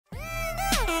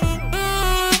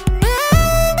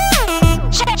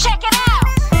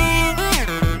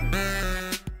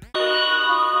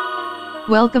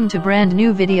Welcome to brand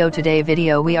new video. Today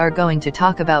video we are going to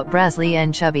talk about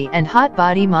Brazilian Chubby and hot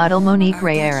body model Monique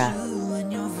Rayara.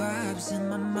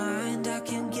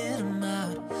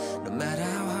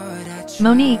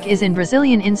 Monique is an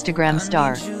Brazilian Instagram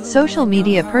star, social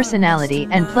media personality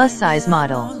and plus-size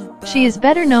model. She is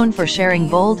better known for sharing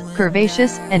bold,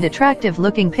 curvaceous, and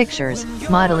attractive-looking pictures,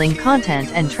 modeling content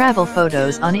and travel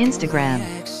photos on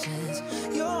Instagram.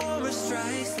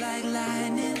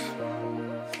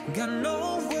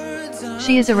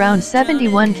 She is around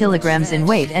 71 kilograms in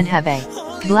weight and have a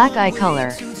black eye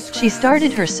color. She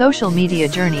started her social media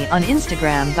journey on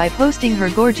Instagram by posting her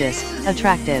gorgeous,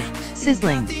 attractive,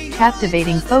 sizzling,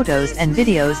 captivating photos and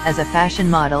videos as a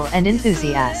fashion model and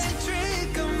enthusiast.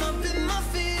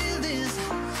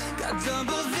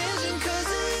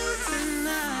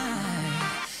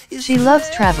 She loves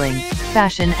traveling,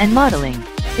 fashion and modeling.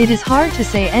 It is hard to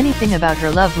say anything about her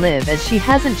love life as she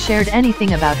hasn't shared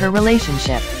anything about her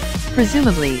relationship.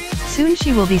 Presumably, soon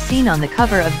she will be seen on the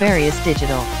cover of various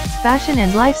digital, fashion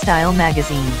and lifestyle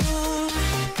magazines.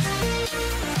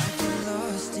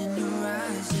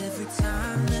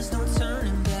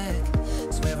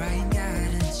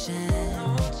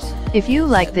 If you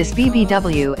like this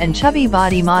BBW and chubby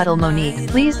body model Monique,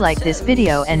 please like this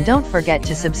video and don't forget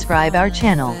to subscribe our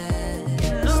channel.